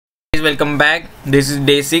guys, welcome back. This is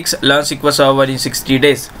day 6, Learn Sql Server in 60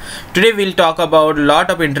 days. Today we'll talk about a lot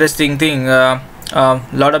of interesting thing,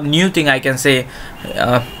 lot of new thing I can say.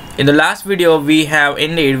 In the last video we have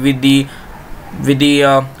ended with the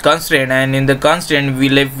constraint, and in the constraint we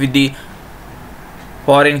left with the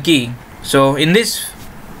foreign key. So in this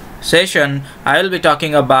session I will be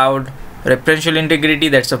talking about referential integrity,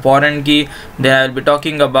 that's a foreign key. Then I will be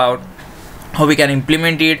talking about how we can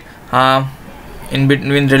implement it in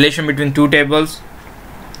relation between two tables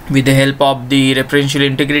with the help of the referential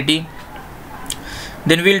integrity.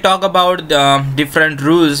 Then we'll talk about the different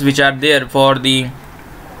rules which are there for the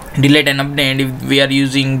delete and update if we are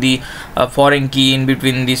using the foreign key in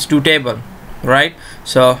between these two tables, right?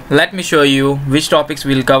 So let me show you which topics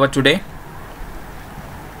we'll cover today.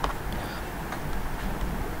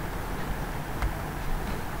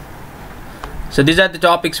 So these are the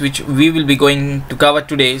topics which we will be going to cover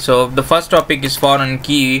today. So the first topic is foreign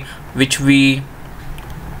key, which we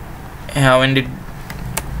have ended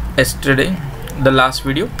yesterday, the last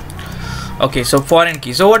video. Okay, so foreign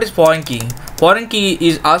key. So what is foreign key? Foreign key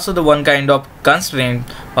is also the one kind of constraint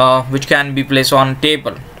which can be placed on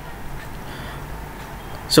table.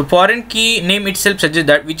 So foreign key name itself suggests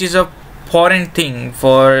that which is a foreign thing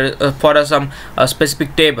for some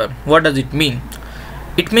specific table. What does it mean?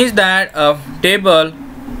 It means that a table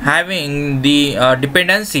having the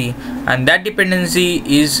dependency, and that dependency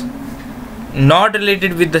is not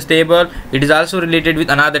related with the table, it is also related with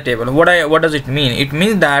another table. What does it mean? It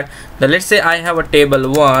means that let's say I have a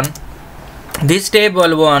table 1. This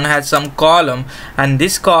table 1 has some column, and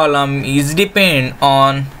this column is depend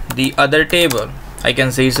on the other table. I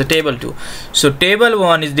can say it's a table 2. So table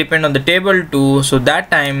 1 is depend on the table 2, so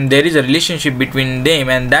that time there is a relationship between them,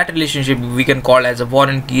 and that relationship we can call as a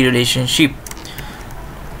foreign key relationship.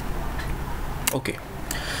 Okay,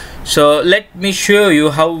 so let me show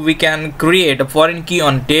you how we can create a foreign key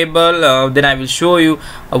on table. Then I will show you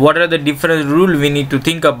what are the different rules we need to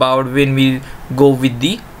think about when we go with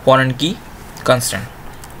the foreign key constraint,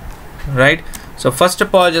 right? So first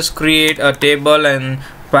of all, just create a table and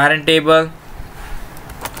parent table.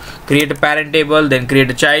 Create a parent table, then create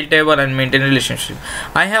a child table and maintain a relationship.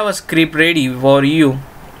 I have a script ready for you.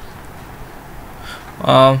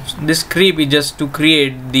 This script is just to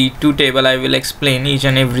create the two table. I will explain each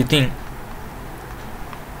and everything.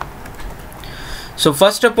 So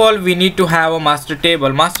first of all, we need to have a master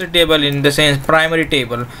table. Master table in the sense primary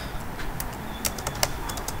table,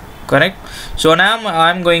 correct? So now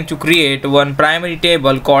I'm going to create one primary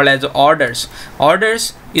table called as orders.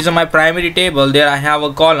 Orders is my primary table. There I have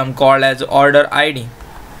a column called as order ID,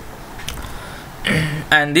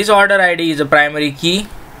 and this order ID is a primary key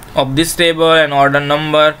of this table, and order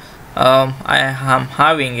number I am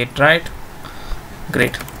having it, right?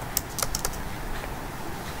 Great.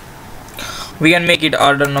 We can make it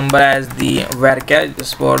order number as the varchar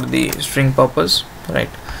just for the string purpose, right?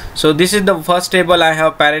 So this is the first table. I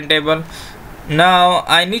have parent table. Now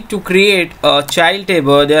I need to create a child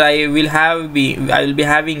table. There I will be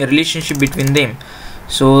having a relationship between them.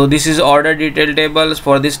 So this is order detail tables.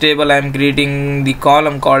 For this table I am creating the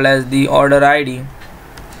column called as the order ID.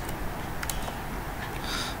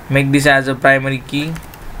 Make this as a primary key.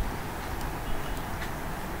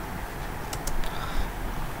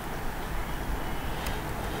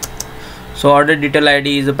 So order detail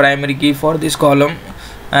ID is the primary key for this column,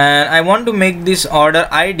 and I want to make this order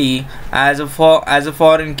ID as a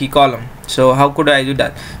foreign key column. So how could I do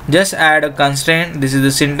that? Just add a constraint. This is the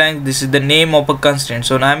syntax. This is the name of a constraint.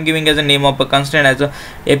 So now I'm giving as a name of a constraint as a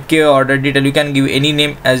fk order detail. You can give any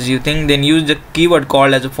name as you think. Then use the keyword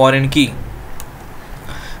called as a foreign key.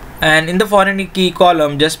 And in the foreign key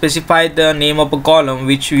column, just specify the name of a column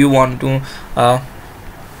which you want to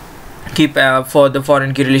keep for the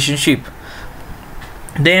foreign key relationship.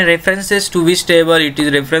 Then references to which table? It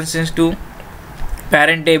is references to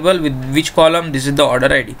parent table. With which column? This is the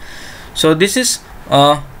order ID. So this is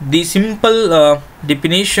the simple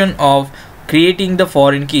definition of creating the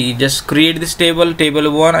foreign key. Just create this table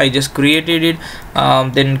 1. I just created it.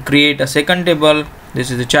 Then create a second table.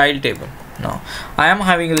 This is the child table. Now I am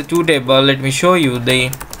having the two table. Let me show you the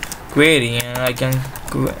query, and I can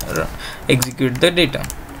execute the data.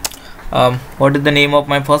 What is the name of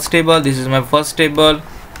my first table? This is my first table.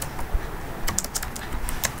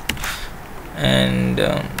 And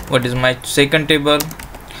what is my second table?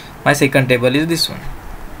 My second table is this one.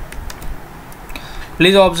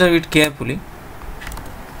 Please observe it carefully.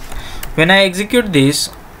 When I execute this,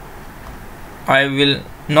 I will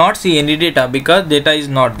not see any data because data is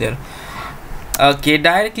not there. Okay,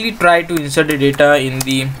 directly try to insert the data in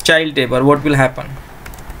the child table. What will happen?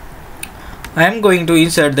 I am going to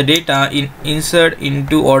insert the data in insert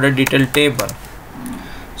into order detail table.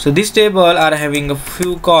 So this table are having a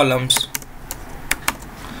few columns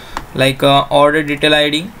like order detail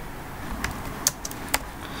ID,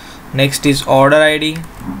 next is order ID,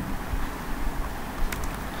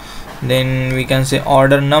 then we can say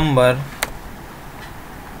order number,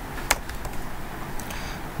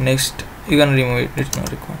 next you can remove it, it's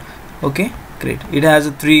not required. Okay, great. It has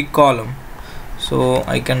a 3 column, so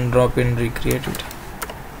I can drop in recreate it.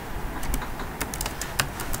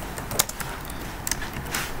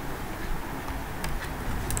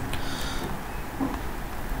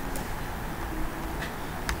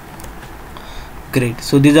 Great.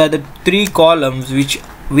 So these are the 3 columns which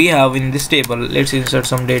we have in this table. Let's insert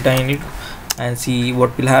some data in it and see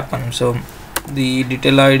what will happen. So the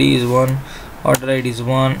detail ID is 1, order ID is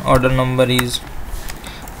 1, order number is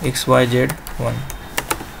XYZ1.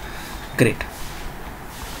 Great.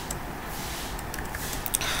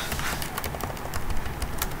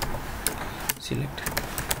 Select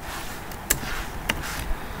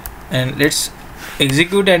and let's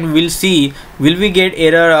execute and we'll see will we get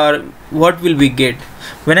error or what will we get.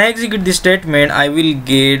 When I execute this statement, I will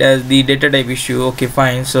get as the data type issue. Okay,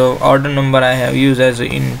 fine. So order number I have used as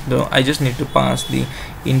in the, I just need to pass the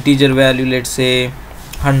integer value, let's say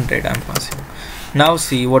 100 I'm passing. Now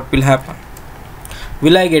see what will happen.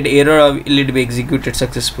 Will I get error or will it be executed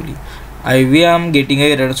successfully? We am getting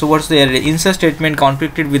error. So what's the error? Insert statement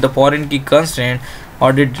conflicted with the foreign key constraint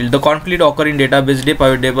or the conflict occur in database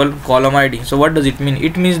pivot table column ID. So what does it mean?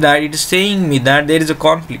 It means that it is saying me that there is a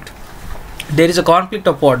conflict. There is a conflict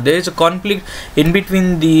of what? There is a conflict in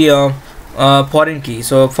between the foreign key.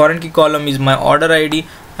 So foreign key column is my order ID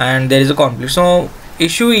and there is a conflict. So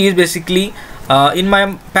issue is basically in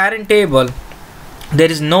my parent table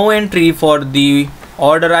there is no entry for the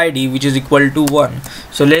order ID which is equal to 1.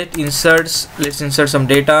 So let's insert some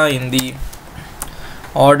data in the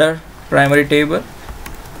order primary table.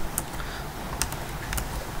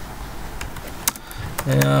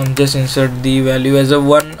 Just insert the value as a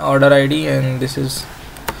 1 order ID and this is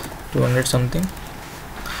 200 something.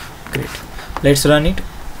 Great. Let's run it.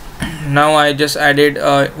 Now I just added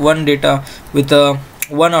one data with a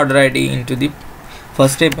 1 order ID into the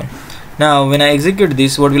first table. Now when I execute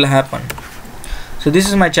this, what will happen? So this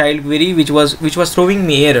is my child query which was throwing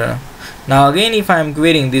me error. Now again if I am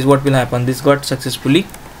querying this, what will happen? This got successfully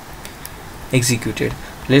executed.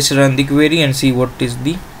 Let's run the query and see what is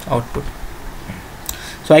the output.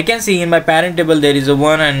 So I can see in my parent table there is a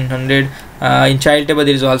 1 and 100. In child table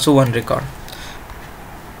there is also 1 record.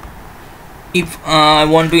 If I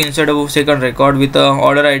want to insert a second record with a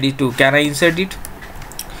order ID 2, can I insert it?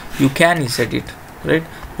 You can insert it, right?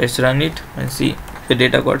 Let's run it and see the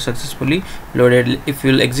data got successfully loaded. If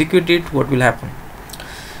you'll execute it, what will happen?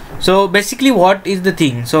 So basically what is the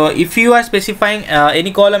thing? So if you are specifying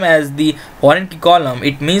any column as the foreign key column,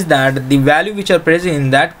 it means that the value which are present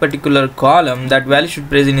in that particular column, that value should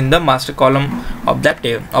present in the master column of that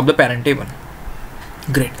table, of the parent table.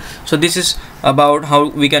 Great. So this is about how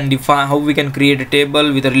we can define, how we can create a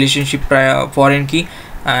table with a relationship foreign key,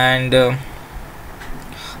 and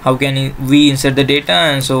how can we insert the data,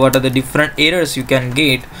 and so what are the different errors you can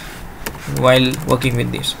get while working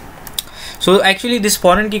with this. So actually this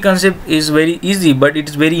foreign key concept is very easy, but it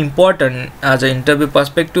is very important as an interview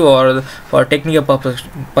perspective or for technical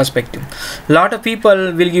perspective. A lot of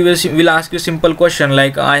people will ask you simple question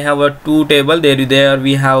like, I have a 2 table, there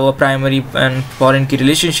we have a primary and foreign key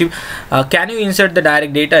relationship. Can you insert the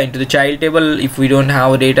direct data into the child table if we don't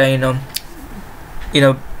have data in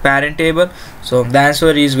a parent table? So the answer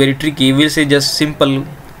is very tricky. We'll say just simple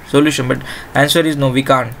solution, but answer is no, we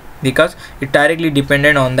can't, because it directly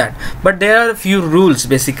dependent on that. But there are a few rules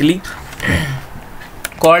basically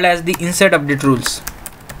called as the insert update rules.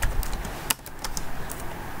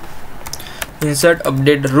 Insert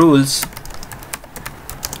update rules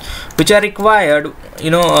which are required.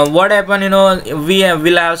 What happen,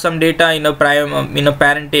 will have some data in a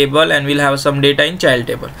parent table and we'll have some data in child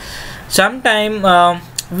table. Sometime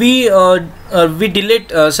we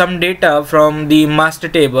delete some data from the master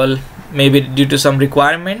table, maybe due to some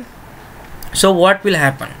requirement. So what will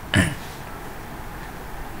happen?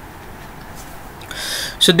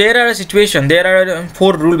 So there are a situation, there are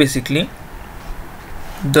 4 rules basically.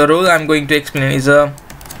 The rule I'm going to explain is a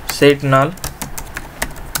set null,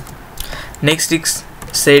 next is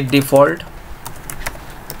set default,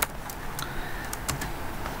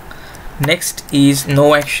 next is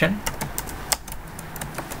no action,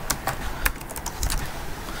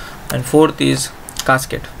 and 4th is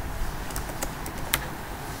cascade.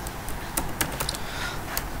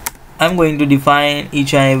 I'm going to define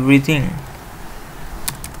each and everything.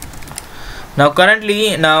 Now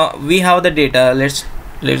currently, now we have the data.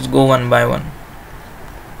 Let's go one by one,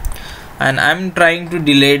 and I'm trying to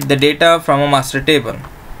delete the data from a master table.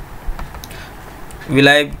 Will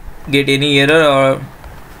I get any error, or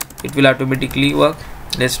it will automatically work?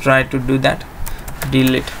 Let's try to do that.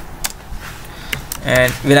 Delete.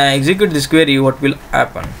 And when I execute this query, what will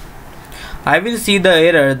happen? I will see the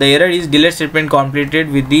error. The error is delete statement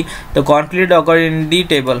completed with the completed occurred in the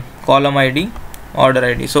table column ID, order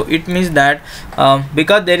ID. So it means that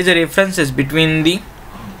because there is a references between the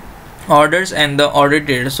orders and the order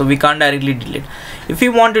data, so we can't directly delete. If we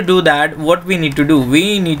want to do that, what we need to do?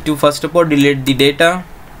 We need to first of all delete the data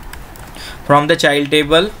from the child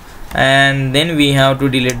table, and then we have to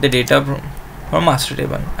delete the data from master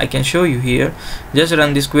table. I can show you here. Just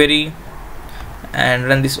run this query and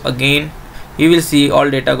run this again. You will see all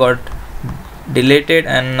data got deleted,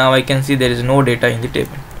 and now I can see there is no data in the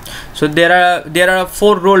table. So there are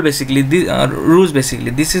 4 rules basically.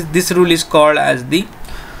 This rule is called as the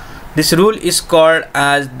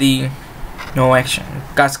no action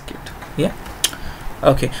cascade. Yeah.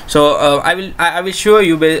 Okay. So I will show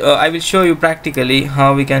you practically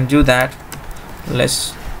how we can do that.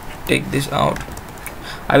 Let's take this out.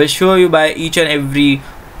 I will show you by each and every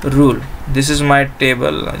rule. This is my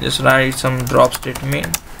table. I just write some drop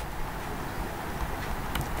statement.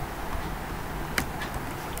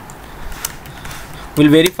 We'll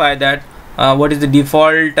verify that what is the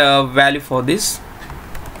default value for this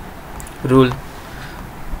rule.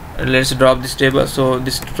 Let's drop this table. So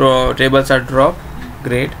this tables are dropped.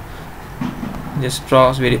 Great. Just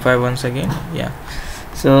cross verify once again. Yeah.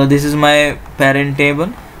 So this is my parent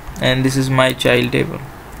table, and this is my child table.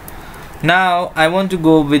 Now I want to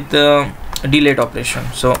go with the delete operation.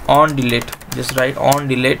 So on delete, just write on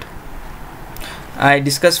delete. I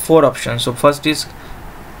discuss 4 options. So first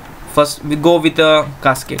we go with a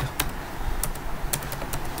cascade.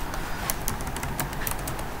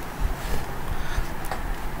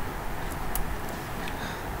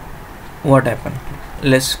 What happened?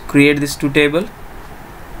 Let's create this 2 table.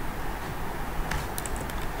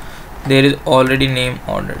 There is already name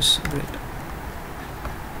orders. Great.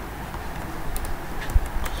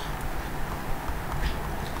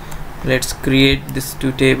 Let's create this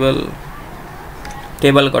 2 table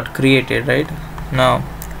got created, right? Now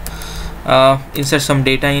insert some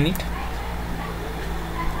data in it.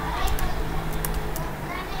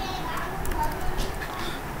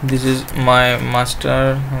 This is my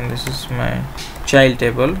master and this is my child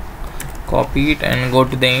table. Copy it and go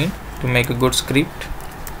to the end to make a good script.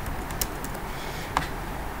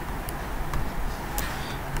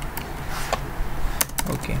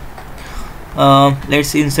 Okay.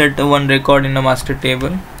 Let's insert one record in the master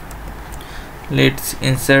table. Let's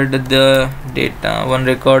insert the data one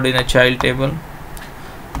record in a child table.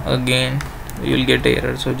 Again you will get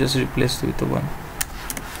error, so just replace with the 1.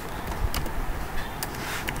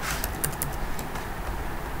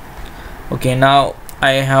 Okay, now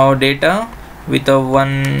I have data with a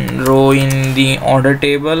 1 row in the order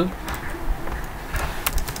table.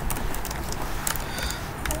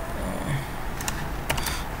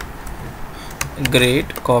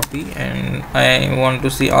 Great. Copy, and I want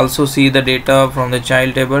to also see the data from the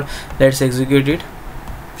child table. Let's execute it.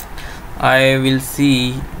 I will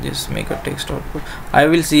see, just make a text output. I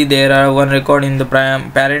will see there are 1 record in the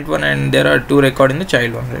parent one and there are 2 record in the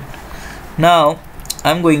child one, right? Now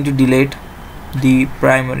I'm going to delete the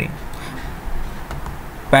primary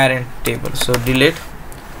parent table. So delete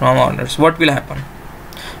from orders. What will happen?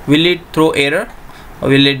 Will it throw error or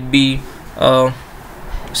will it be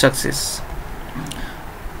success?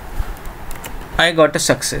 I got a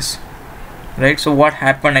success, right? So what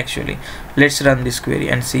happened actually? Let's run this query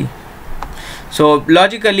and see. So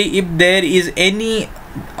logically, if there is any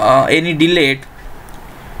delete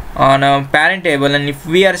on a parent table, and if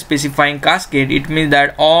we are specifying cascade, it means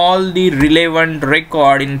that all the relevant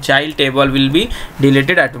record in child table will be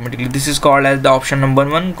deleted automatically. This is called as the option number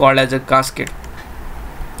 1, called as a cascade.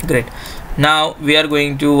 Great. Now we are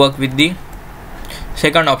going to work with the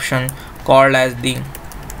second option, called as the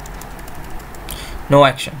no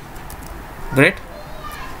action. Great.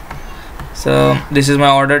 So this is my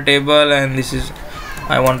order table, and this is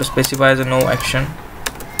I want to specify as a no action.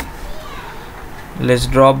 Let's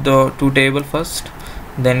drop the 2 table first,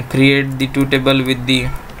 then create the 2 table with the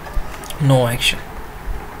no action.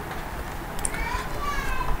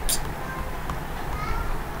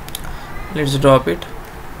 Let's drop it.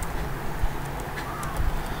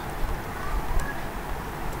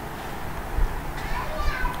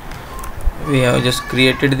 We have just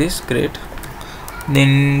created this. Great.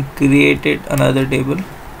 Then created another table,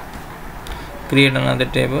 create another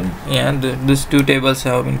table. Yeah, these two tables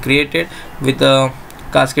have been created with a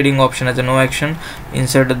cascading option as a no action.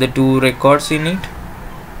 Insert the two records in it.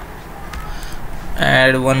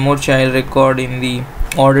 Add one more child record in the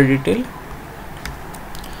order detail.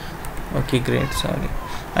 Okay, great. Sorry,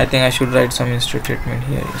 I think I should write some insert statement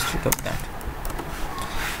here instead of that,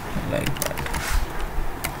 like that.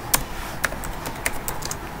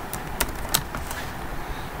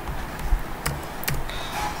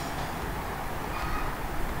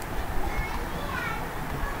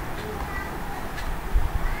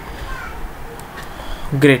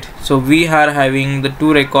 Great. So we are having the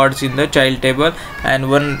two records in the child table and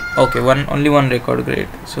only one record. Great.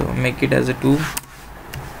 So make it as a 2.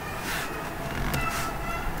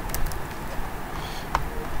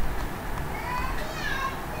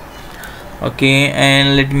 Okay,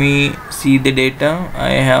 and let me see the data.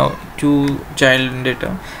 I have 2 child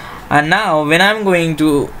data, and now when I'm going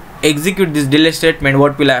to execute this delete statement,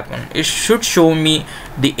 what will happen? It should show me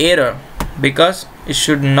the error because it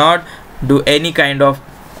should not do any kind of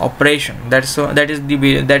operation. That is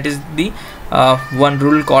the one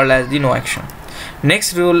rule called as the no action.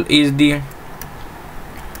 Next rule is the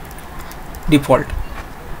default.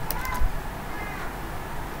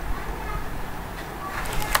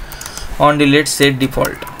 On delete, set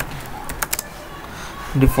default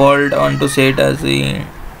on to set as a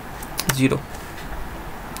 0.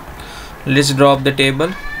 Let's drop the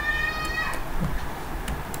table.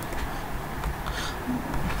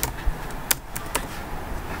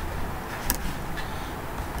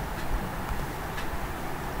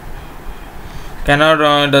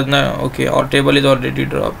 Cannot does not. Okay, our table is already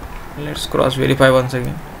dropped. Let's cross verify once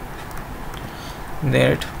again.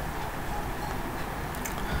 There it.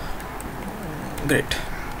 Great.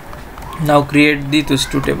 Now create the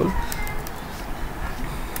two table.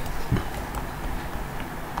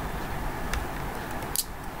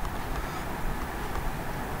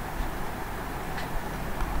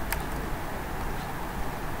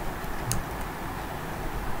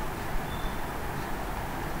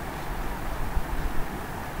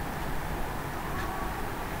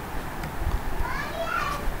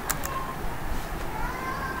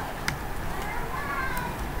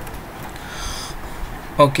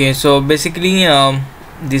 Okay, so basically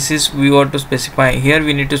this is we want to specify here.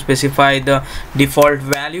 We need to specify the default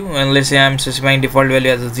value, and let's say I'm specifying default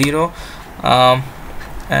value as a 0,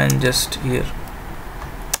 and just here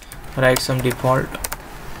write some default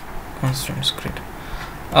constants. Great.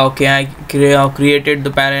 Okay, I created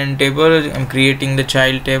the parent table. I'm creating the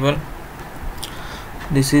child table.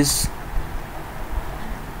 This is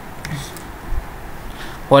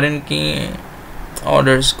foreign key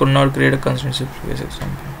orders could not create a constraint. Previous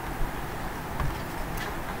example.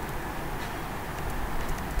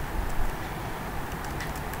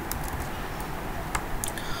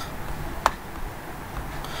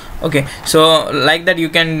 Okay, so like that you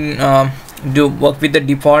can do work with the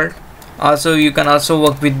default. Also you can also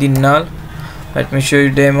work with the null. Let me show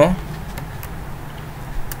you demo.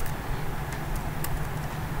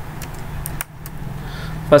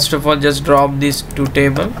 First of all, just drop these two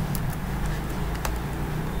table.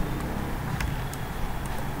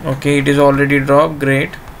 Okay, it is already dropped.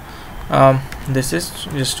 Great. This is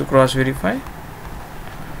just to cross verify.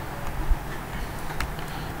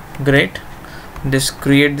 Great. Just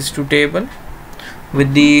create this two table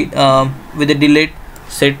with the delete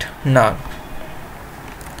set null.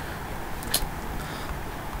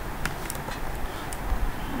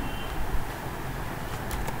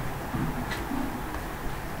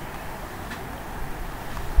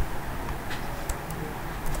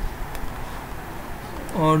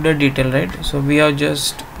 Order detail, right? So we have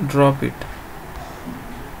just drop it.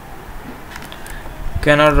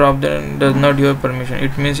 Cannot drop, that does not your permission.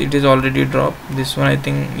 It means it is already dropped. This one, I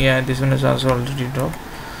think, yeah, this one is also already dropped.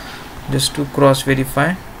 Just to cross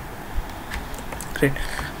verify. Great.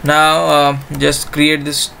 Now just create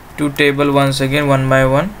this two table once again, one by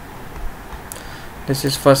one. This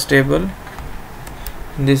is first table,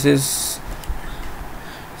 this is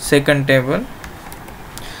second table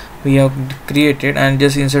we have created, and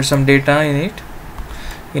just insert some data in it.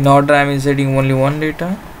 In order, I am inserting only one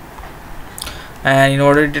data, and in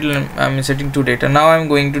order I am inserting two data. Now I am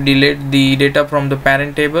going to delete the data from the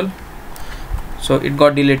parent table. So it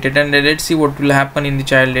got deleted, and let's see what will happen in the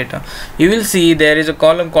child data. You will see there is a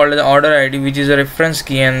column called the order ID, which is a reference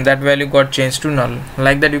key, and that value got changed to null.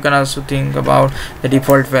 Like that, you can also think about the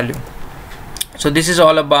default value. So this is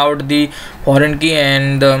all about the foreign key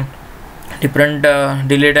and different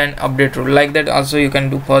delete and update rule. Like that also you can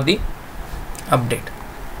do for the update.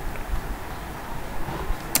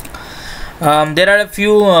 There are a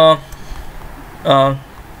few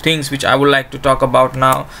things which I would like to talk about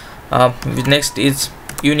now. Next is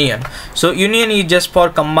union. So union is just for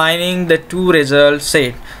combining the two result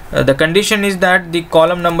set. The condition is that the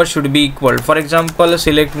column number should be equal. For example,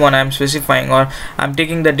 select one, I am specifying, or I'm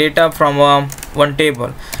taking the data from one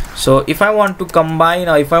table. So if I want to combine,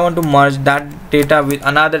 or if I want to merge that data with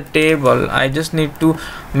another table, I just need to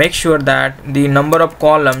make sure that the number of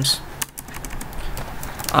columns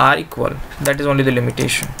are equal. That is only the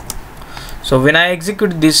limitation. So when I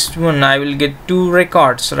execute this one, I will get two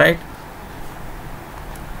records, right?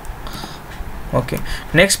 Okay,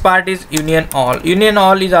 next part is union all. Union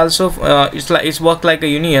all is also it's work like a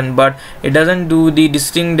union, but it doesn't do the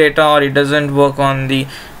distinct data, or it doesn't work on the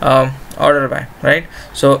order by, right?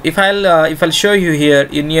 So if I'll show you here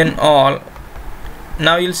union all,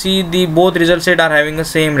 now you'll see the both result set are having the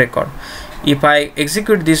same record. If I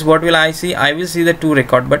execute this, what will I see? I will see the two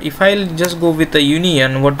record. But if I'll just go with the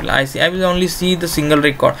union, what will I see? I will only see the single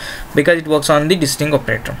record, because it works on the distinct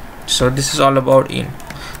operator. So this is all about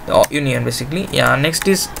union basically. Yeah, next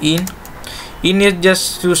is in is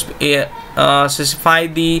just to specify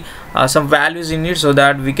the some values in it, so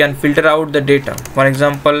that we can filter out the data. For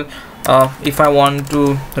example, if I want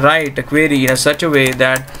to write a query in such a way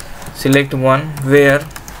that select one where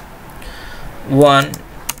one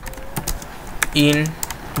in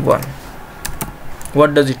one,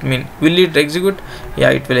 what does it mean? Will it execute? Yeah,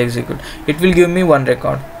 it will execute. It will give me one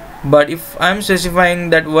record. But if I'm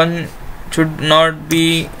specifying that one should not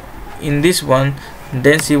be in this one,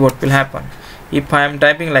 then see what will happen. If I am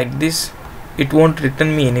typing like this, it won't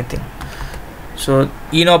return me anything. So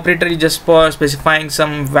in operator is just for specifying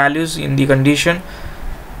some values in the condition.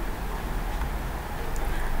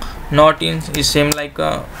 Not in is same like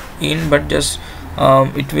in, but just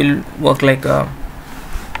it will work like a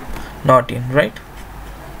not in, right?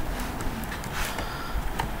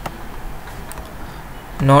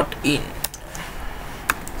 Not in,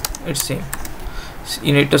 it's same.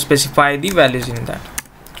 You need to specify the values in that.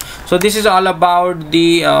 So this is all about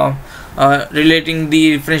the relating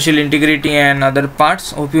the differential integrity and other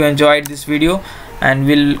parts. Hope you enjoyed this video, and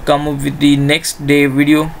we'll come up with the next day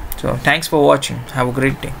video. So thanks for watching. Have a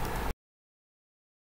great day.